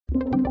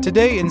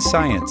Today in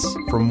Science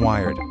from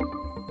Wired.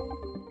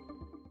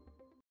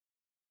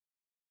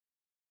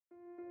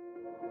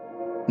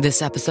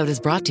 This episode is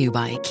brought to you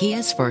by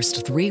Kia's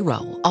first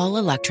three-row,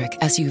 all-electric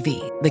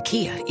SUV, the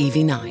Kia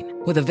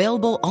EV9, with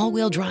available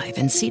all-wheel drive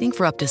and seating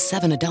for up to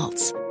 7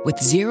 adults, with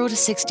 0 to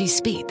 60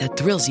 speed that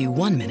thrills you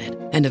 1 minute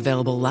and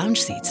available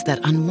lounge seats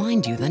that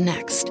unwind you the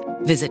next.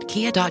 Visit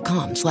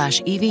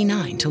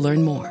kia.com/EV9 to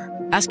learn more.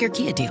 Ask your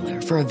Kia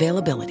dealer for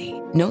availability.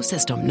 No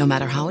system, no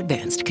matter how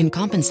advanced, can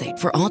compensate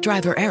for all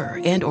driver error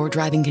and or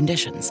driving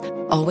conditions.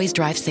 Always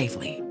drive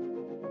safely.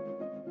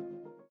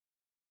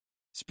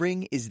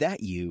 Spring, is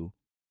that you?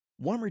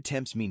 Warmer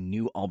temps mean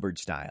new Allbirds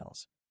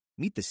styles.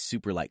 Meet the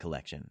Superlight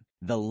Collection,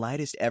 the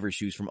lightest ever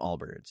shoes from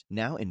Allbirds,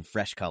 now in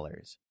fresh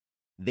colors.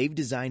 They've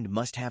designed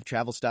must-have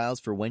travel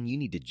styles for when you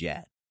need to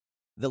jet.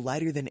 The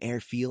lighter-than-air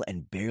feel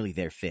and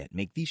barely-there fit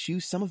make these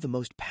shoes some of the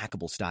most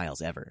packable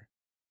styles ever.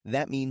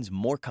 That means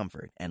more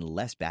comfort and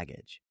less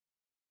baggage.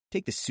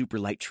 Take the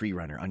Superlight Tree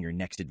Runner on your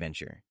next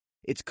adventure.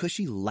 Its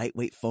cushy,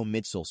 lightweight foam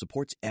midsole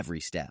supports every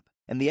step,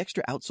 and the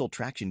extra outsole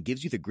traction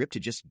gives you the grip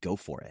to just go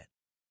for it.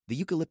 The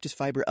eucalyptus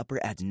fiber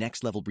upper adds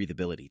next-level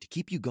breathability to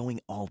keep you going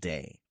all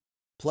day.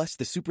 Plus,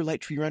 the Superlight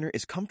Tree Runner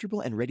is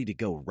comfortable and ready to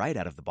go right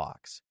out of the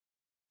box.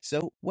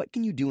 So, what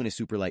can you do in a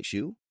Superlight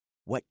shoe?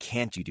 What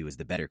can't you do is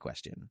the better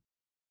question.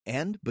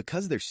 And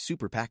because they're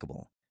super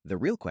packable, the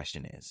real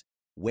question is,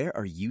 where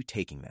are you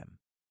taking them?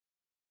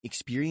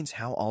 Experience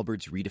how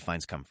Allbirds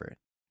redefines comfort.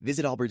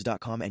 Visit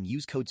allbirds.com and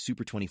use code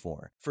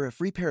SUPER24 for a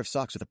free pair of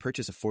socks with a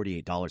purchase of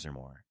 $48 or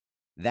more.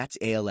 That's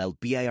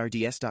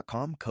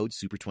ALLBIRDS.com, code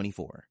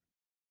SUPER24.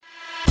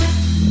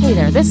 Hey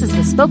there, this is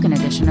the spoken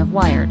edition of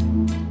Wired.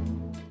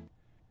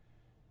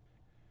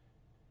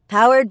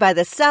 Powered by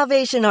the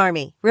Salvation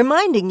Army,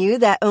 reminding you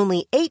that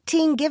only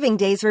 18 giving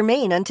days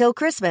remain until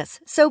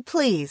Christmas. So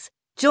please,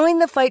 join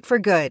the fight for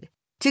good.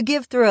 To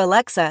give through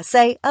Alexa,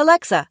 say,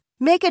 "Alexa,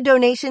 make a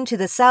donation to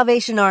the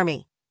Salvation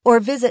Army," or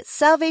visit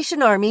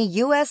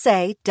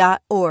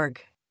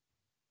salvationarmyusa.org.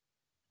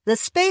 The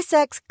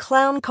SpaceX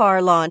clown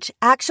car launch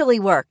actually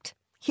worked.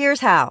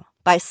 Here's how,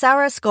 by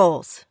Sarah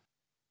Scholes.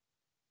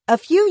 A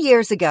few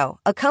years ago,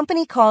 a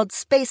company called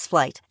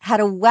Spaceflight had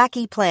a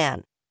wacky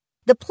plan.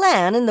 The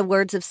plan, in the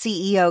words of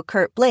CEO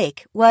Curt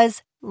Blake,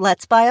 was,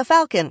 let's buy a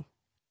Falcon.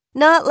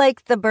 Not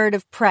like the bird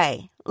of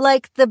prey,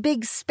 like the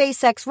big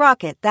SpaceX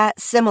rocket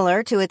that,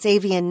 similar to its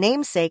avian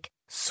namesake,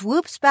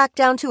 swoops back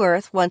down to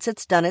Earth once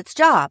it's done its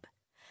job.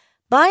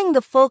 Buying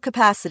the full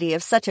capacity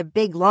of such a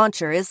big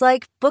launcher is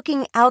like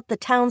booking out the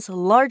town's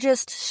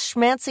largest,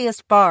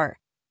 schmanciest bar.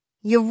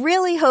 You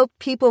really hope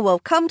people will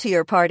come to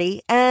your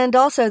party and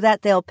also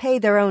that they'll pay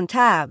their own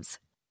tabs.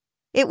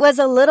 It was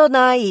a little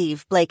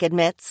naive, Blake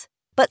admits,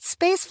 but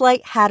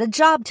Spaceflight had a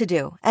job to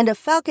do, and a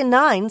Falcon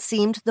 9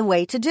 seemed the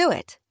way to do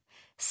it.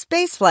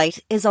 Spaceflight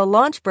is a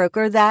launch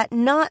broker that,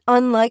 not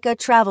unlike a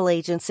travel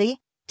agency,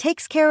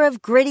 takes care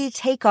of gritty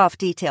takeoff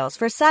details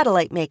for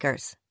satellite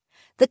makers.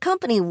 The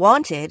company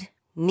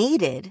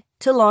needed,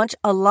 to launch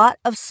a lot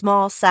of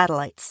small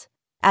satellites.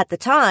 At the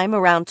time,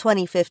 around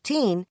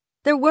 2015,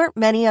 there weren't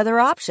many other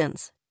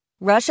options.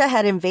 Russia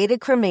had invaded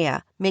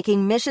Crimea,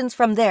 making missions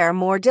from there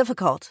more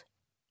difficult.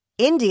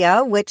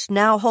 India, which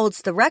now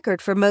holds the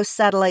record for most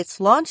satellites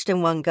launched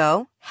in one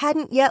go,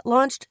 hadn't yet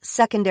launched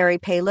secondary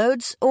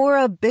payloads or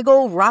a big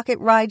ol' rocket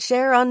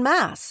rideshare en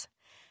masse.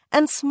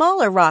 And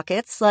smaller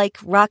rockets, like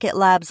Rocket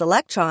Lab's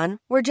Electron,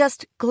 were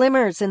just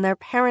glimmers in their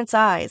parents'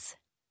 eyes.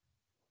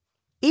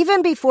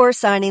 Even before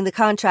signing the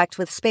contract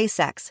with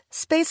SpaceX,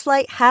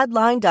 Spaceflight had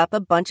lined up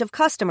a bunch of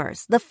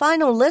customers, the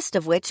final list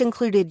of which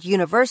included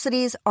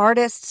universities,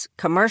 artists,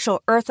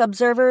 commercial Earth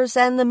observers,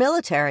 and the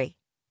military.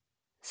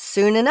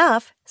 Soon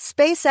enough,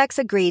 SpaceX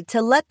agreed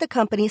to let the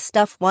company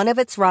stuff one of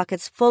its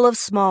rockets full of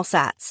small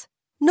sats.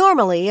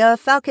 Normally, a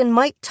Falcon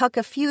might tuck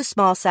a few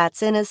small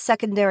sats in as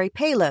secondary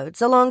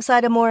payloads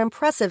alongside a more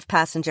impressive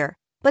passenger,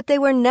 but they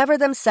were never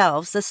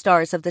themselves the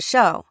stars of the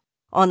show.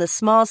 On the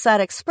Small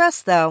Sat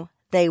Express, though,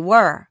 they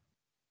were.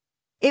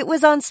 It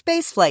was on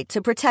Spaceflight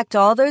to protect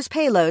all those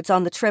payloads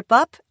on the trip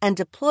up and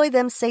deploy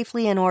them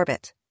safely in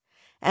orbit.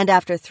 And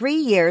after 3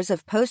 years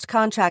of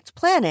post-contract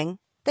planning,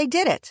 they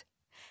did it.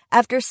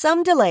 After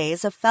some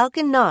delays, a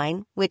Falcon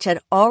 9, which had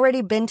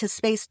already been to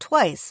space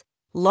twice,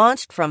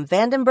 launched from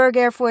Vandenberg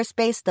Air Force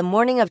Base the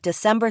morning of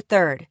December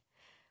 3rd.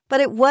 But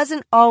it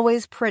wasn't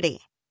always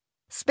pretty.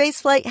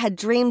 Spaceflight had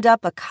dreamed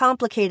up a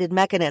complicated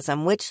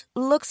mechanism which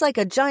looks like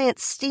a giant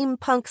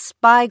steampunk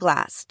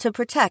spyglass to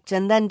protect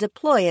and then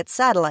deploy its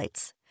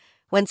satellites.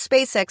 When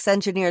SpaceX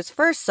engineers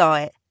first saw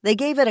it, they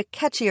gave it a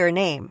catchier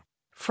name,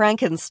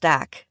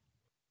 Frankenstack.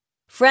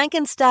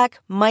 Frankenstack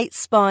might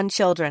spawn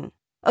children.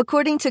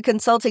 According to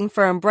consulting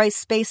firm Bryce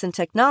Space and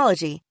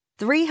Technology,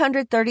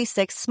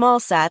 336 small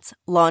sats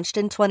launched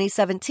in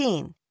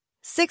 2017,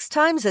 6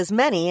 times as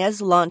many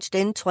as launched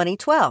in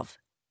 2012.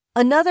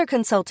 Another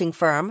consulting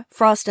firm,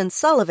 Frost &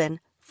 Sullivan,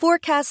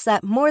 forecasts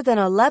that more than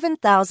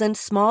 11,000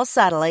 small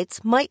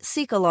satellites might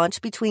seek a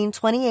launch between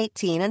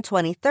 2018 and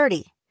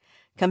 2030.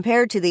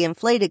 Compared to the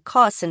inflated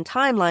costs and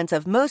timelines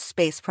of most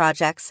space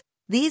projects,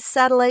 These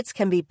satellites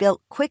can be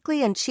built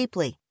quickly and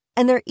cheaply,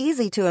 and they're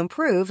easy to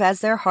improve as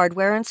their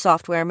hardware and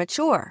software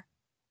mature.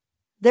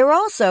 They're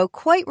also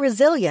quite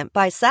resilient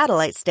by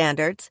satellite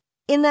standards,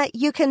 in that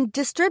you can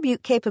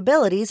distribute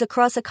capabilities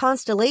across a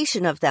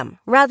constellation of them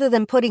rather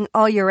than putting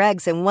all your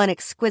eggs in one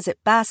exquisite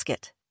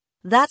basket.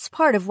 That's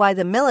part of why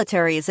the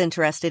military is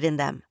interested in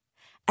them.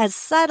 As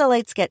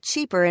satellites get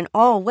cheaper in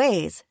all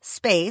ways,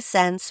 space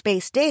and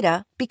space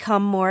data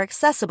become more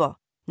accessible,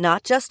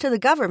 not just to the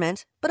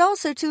government, but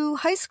also to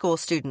high school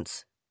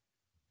students.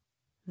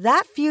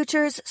 That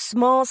future's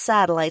small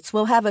satellites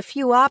will have a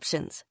few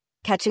options: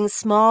 catching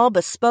small,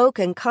 bespoke,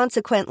 and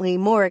consequently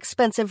more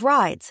expensive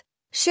rides,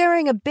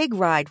 sharing a big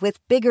ride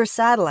with bigger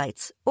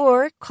satellites,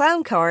 or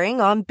clown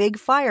carring on big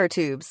fire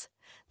tubes.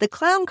 The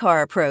clown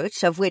car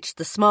approach, of which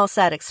the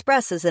SmallSat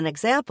Express is an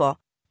example,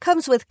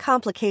 comes with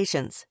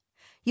complications.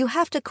 You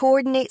have to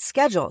coordinate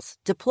schedules,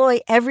 deploy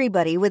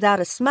everybody without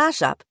a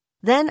smash-up,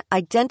 then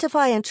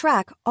identify and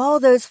track all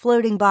those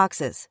floating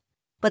boxes.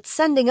 But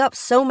sending up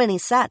so many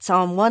sats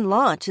on one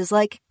launch is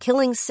like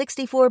killing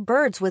 64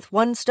 birds with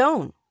one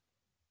stone.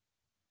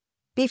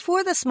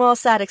 Before the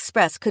SmallSat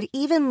Express could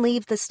even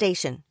leave the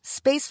station,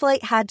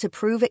 Spaceflight had to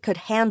prove it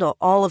could handle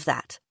all of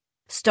that,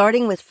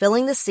 starting with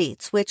filling the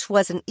seats, which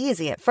wasn't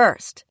easy at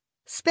first.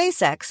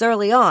 SpaceX,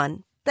 early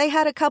on, they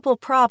had a couple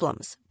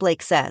problems,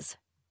 Blake says.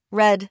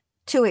 Read,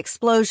 2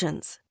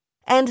 explosions.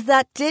 And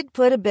that did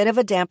put a bit of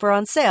a damper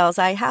on sales,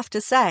 I have to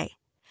say.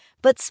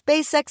 But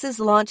SpaceX's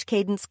launch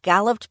cadence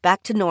galloped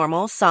back to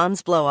normal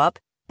sans blow-up,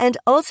 and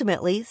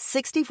ultimately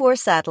 64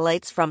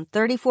 satellites from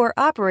 34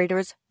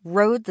 operators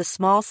rode the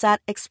SmallSat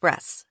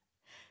Express.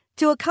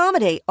 To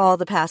accommodate all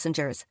the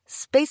passengers,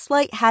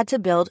 Spaceflight had to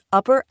build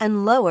upper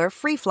and lower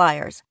free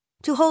flyers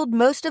to hold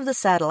most of the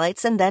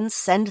satellites and then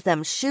send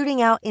them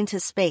shooting out into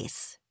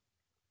space.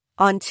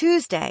 On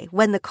Tuesday,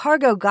 when the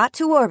cargo got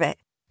to orbit,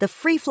 the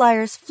free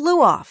flyers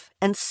flew off,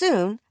 and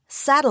soon,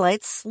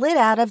 satellites slid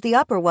out of the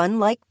upper one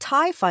like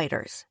TIE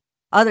fighters.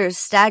 Others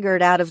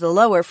staggered out of the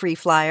lower free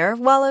flyer,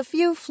 while a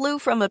few flew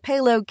from a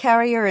payload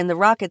carrier in the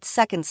rocket's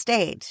second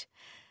stage.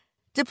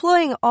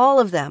 Deploying all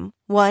of them,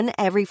 one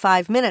every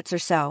 5 minutes or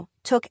so,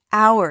 took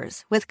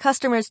hours, with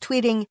customers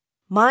tweeting,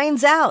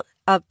 "Mine's out"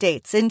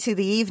 updates into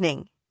the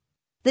evening.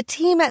 The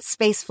team at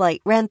Spaceflight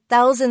ran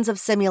thousands of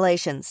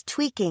simulations,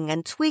 tweaking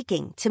and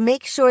tweaking to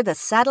make sure the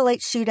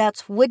satellite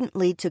shootouts wouldn't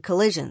lead to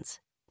collisions.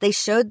 They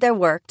showed their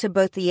work to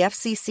both the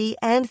FCC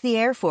and the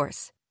Air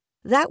Force.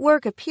 That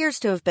work appears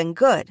to have been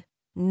good.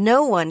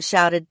 No one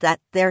shouted that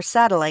their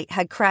satellite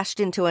had crashed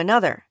into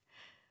another.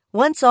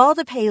 Once all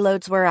the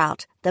payloads were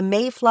out, the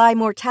Mayfly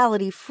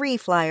Mortality free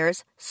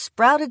flyers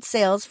sprouted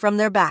sails from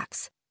their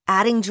backs,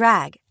 adding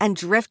drag, and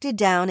drifted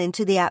down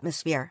into the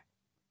atmosphere.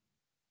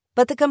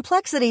 But the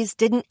complexities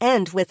didn't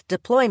end with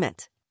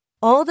deployment.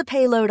 All the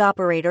payload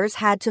operators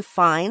had to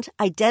find,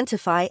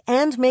 identify,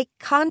 and make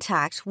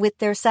contact with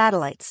their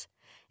satellites.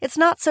 It's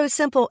not so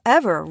simple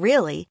ever,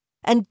 really,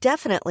 and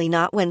definitely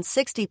not when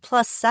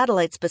 60-plus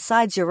satellites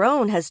besides your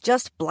own has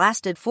just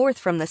blasted forth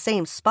from the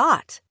same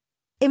spot.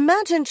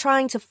 Imagine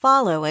trying to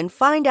follow and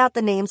find out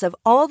the names of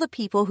all the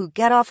people who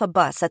get off a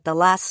bus at the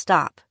last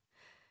stop.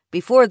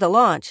 Before the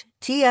launch,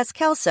 T.S.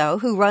 Kelso,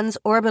 who runs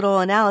orbital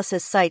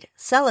analysis site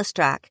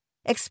Celestrak,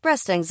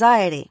 expressed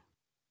anxiety.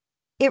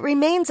 It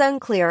remains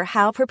unclear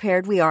how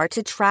prepared we are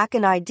to track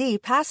and ID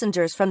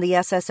passengers from the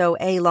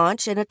SSOA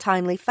launch in a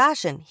timely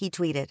fashion, he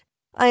tweeted.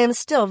 I am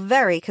still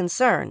very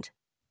concerned.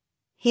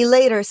 He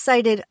later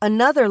cited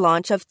another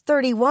launch of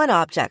 31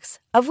 objects,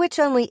 of which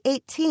only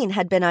 18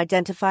 had been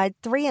identified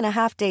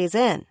 3.5 days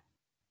in.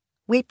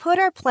 We put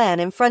our plan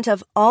in front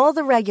of all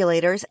the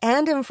regulators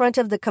and in front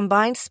of the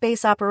Combined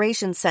Space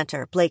Operations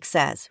Center, Blake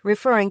says,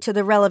 referring to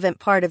the relevant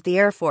part of the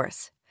Air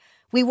Force.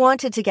 We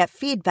wanted to get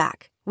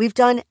feedback. We've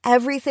done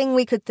everything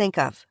we could think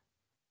of.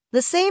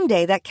 The same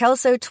day that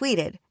Kelso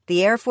tweeted,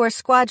 the Air Force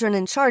squadron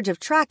in charge of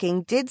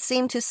tracking did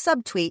seem to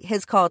subtweet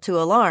his call to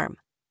alarm.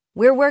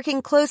 We're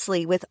working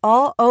closely with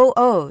all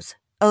OOs,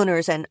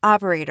 owners and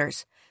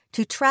operators,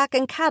 to track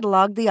and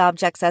catalog the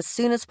objects as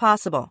soon as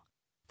possible.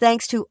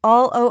 Thanks to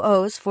all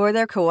OOs for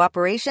their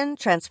cooperation,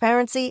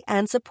 transparency,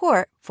 and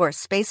support for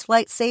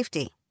spaceflight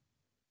safety.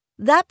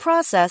 That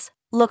process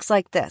looks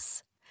like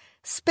this.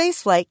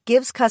 Spaceflight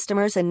gives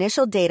customers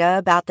initial data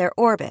about their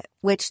orbit,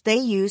 which they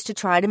use to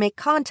try to make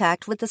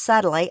contact with the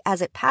satellite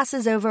as it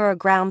passes over a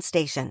ground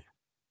station.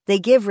 They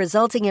give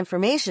resulting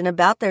information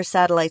about their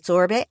satellite's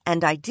orbit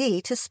and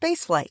ID to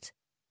Spaceflight.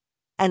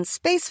 And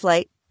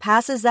Spaceflight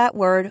passes that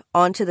word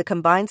on to the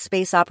Combined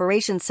Space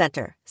Operations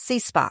Center,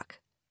 CSPOC.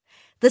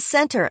 The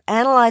center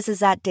analyzes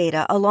that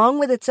data along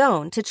with its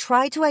own to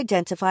try to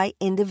identify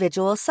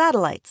individual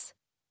satellites.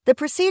 The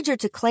procedure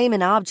to claim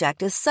an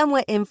object is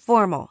somewhat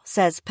informal,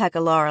 says Pekka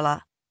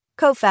Laurila,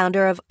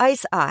 co-founder of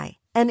ICE-Eye,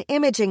 an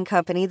imaging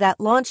company that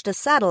launched a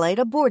satellite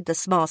aboard the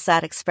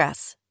SmallSat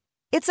Express.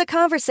 It's a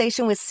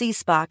conversation with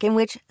CSPOC in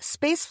which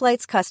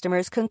Spaceflight's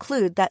customers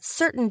conclude that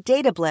certain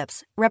data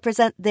blips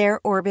represent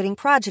their orbiting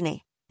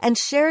progeny and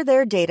share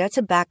their data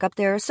to back up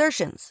their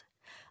assertions.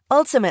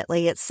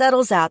 Ultimately, it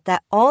settles out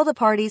that all the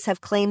parties have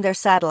claimed their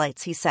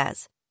satellites, he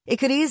says. It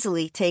could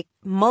easily take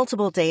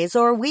multiple days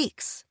or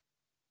weeks.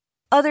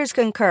 Others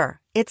concur.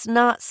 It's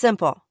not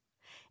simple.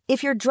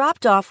 If you're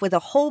dropped off with a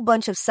whole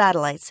bunch of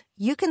satellites,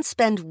 you can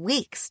spend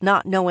weeks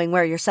not knowing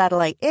where your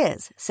satellite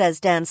is,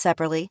 says Dan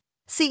Sepperly,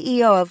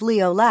 CEO of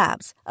Leo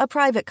Labs, a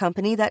private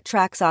company that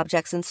tracks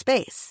objects in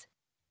space.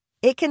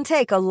 It can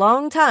take a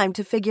long time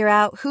to figure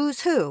out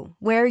who's who,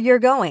 where you're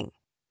going.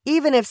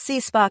 Even if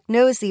CSPOC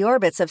knows the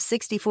orbits of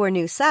 64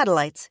 new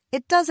satellites,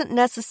 it doesn't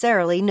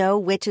necessarily know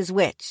which is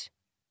which.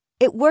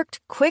 It worked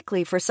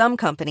quickly for some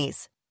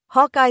companies.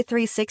 Hawkeye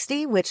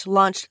 360, which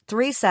launched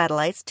 3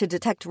 satellites to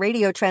detect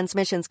radio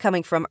transmissions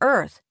coming from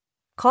Earth,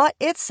 caught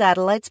its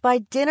satellites by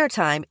dinner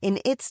time in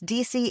its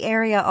D.C.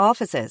 area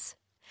offices.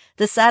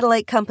 The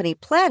satellite company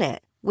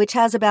Planet, which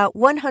has about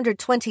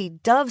 120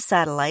 Dove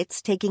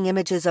satellites taking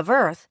images of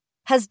Earth,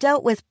 has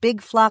dealt with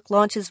big flock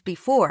launches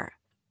before.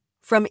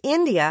 From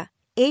India,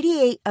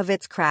 88 of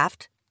its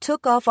craft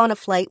took off on a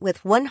flight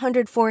with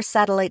 104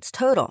 satellites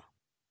total.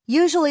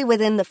 Usually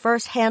within the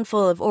first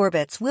handful of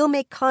orbits, we'll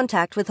make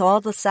contact with all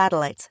the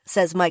satellites,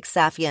 says Mike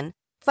Safian,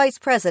 vice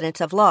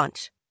president of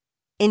launch.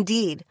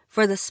 Indeed,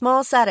 for the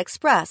SmallSat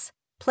Express,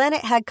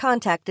 Planet had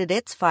contacted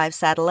its 5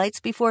 satellites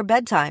before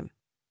bedtime.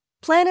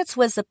 Planet's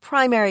was the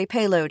primary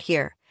payload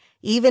here.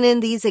 Even in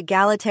these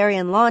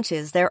egalitarian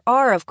launches, there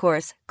are, of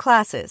course,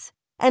 classes,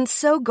 and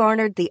so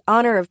garnered the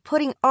honor of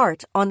putting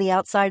art on the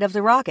outside of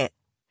the rocket.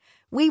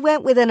 We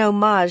went with an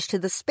homage to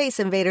the Space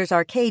Invaders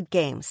arcade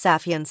game,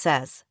 Safian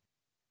says.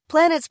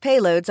 Planet's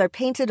payloads are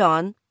painted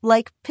on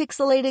like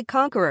pixelated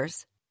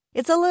conquerors.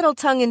 It's a little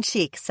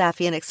tongue-in-cheek,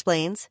 Safian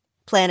explains,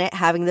 Planet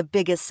having the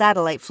biggest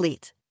satellite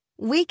fleet.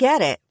 We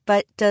get it,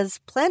 but does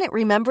Planet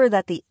remember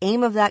that the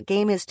aim of that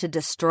game is to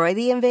destroy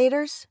the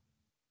invaders?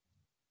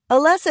 A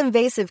less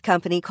invasive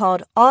company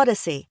called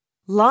Odyssey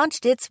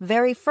launched its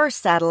very first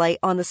satellite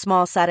on the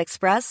SmallSat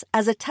Express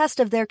as a test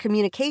of their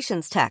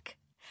communications tech.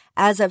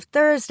 As of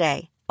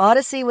Thursday,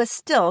 Odyssey was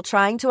still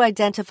trying to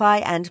identify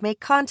and make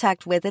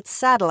contact with its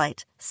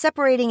satellite,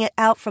 separating it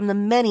out from the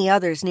many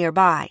others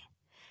nearby.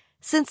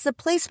 Since the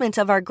placement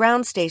of our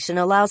ground station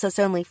allows us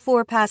only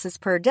 4 passes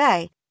per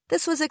day,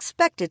 this was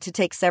expected to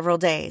take several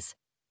days.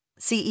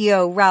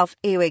 CEO Ralph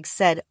Ewig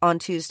said on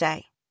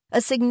Tuesday.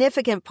 A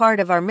significant part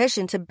of our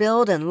mission to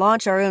build and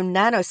launch our own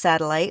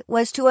nanosatellite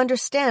was to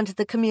understand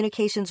the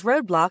communications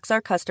roadblocks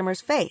our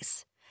customers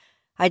face.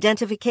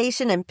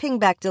 Identification and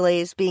pingback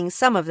delays being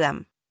some of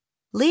them.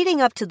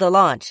 Leading up to the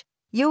launch,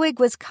 Ewig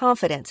was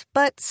confident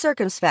but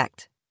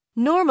circumspect.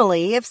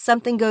 Normally, if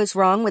something goes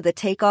wrong with a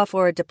takeoff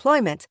or a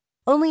deployment,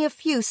 only a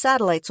few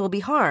satellites will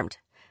be harmed.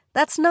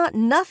 That's not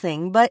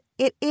nothing, but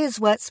it is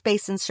what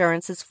space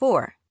insurance is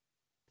for.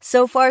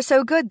 So far,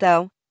 so good,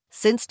 though.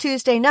 Since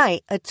Tuesday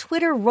night, a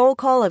Twitter roll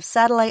call of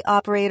satellite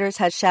operators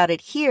has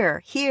shouted,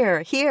 "Here,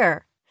 here,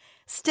 here."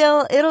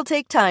 Still, it'll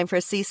take time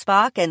for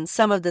CSPOC and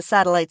some of the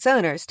satellite's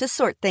owners to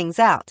sort things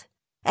out.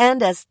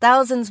 And as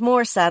thousands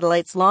more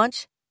satellites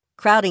launch,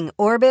 crowding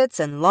orbits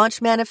and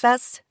launch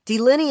manifests,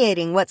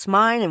 delineating what's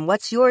mine and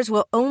what's yours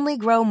will only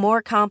grow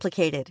more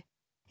complicated.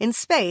 In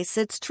space,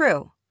 it's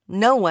true.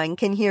 No one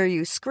can hear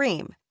you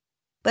scream.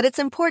 But it's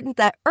important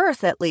that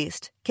Earth, at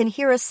least, can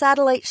hear a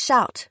satellite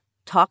shout,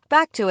 talk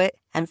back to it,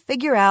 and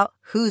figure out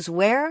who's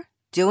where,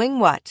 doing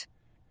what.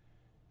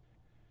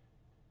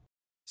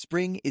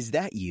 Spring, is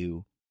that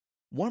you?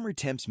 Warmer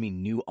temps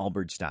mean new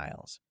Allbirds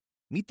styles.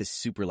 Meet the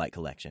Superlight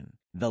Collection,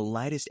 the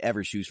lightest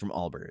ever shoes from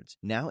Allbirds,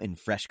 now in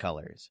fresh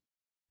colors.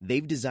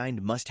 They've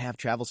designed must-have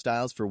travel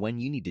styles for when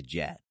you need to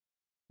jet.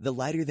 The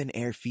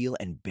lighter-than-air feel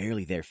and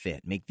barely-there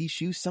fit make these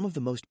shoes some of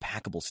the most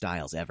packable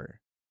styles ever.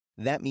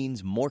 That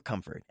means more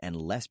comfort and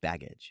less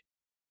baggage.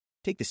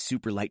 Take the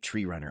Superlight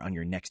Tree Runner on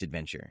your next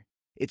adventure.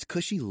 Its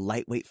cushy,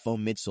 lightweight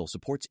foam midsole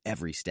supports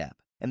every step,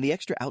 and the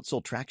extra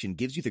outsole traction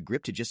gives you the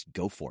grip to just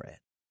go for it.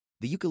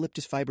 The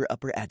eucalyptus fiber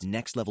upper adds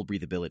next-level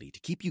breathability to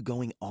keep you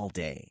going all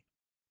day.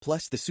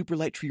 Plus, the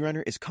Superlight Tree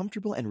Runner is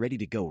comfortable and ready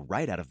to go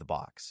right out of the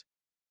box.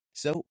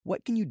 So,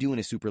 what can you do in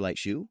a Superlight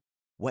shoe?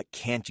 What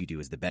can't you do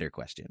is the better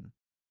question.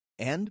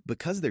 And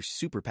because they're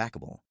super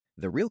packable,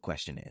 the real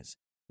question is,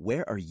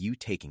 where are you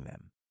taking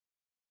them?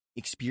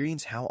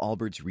 Experience how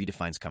Allbirds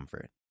redefines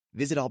comfort.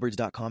 Visit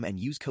allbirds.com and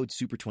use code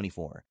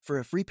SUPER24 for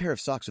a free pair of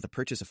socks with a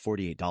purchase of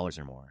 $48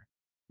 or more.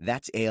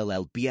 That's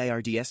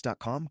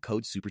ALLBIRDS.com,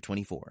 code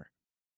SUPER24.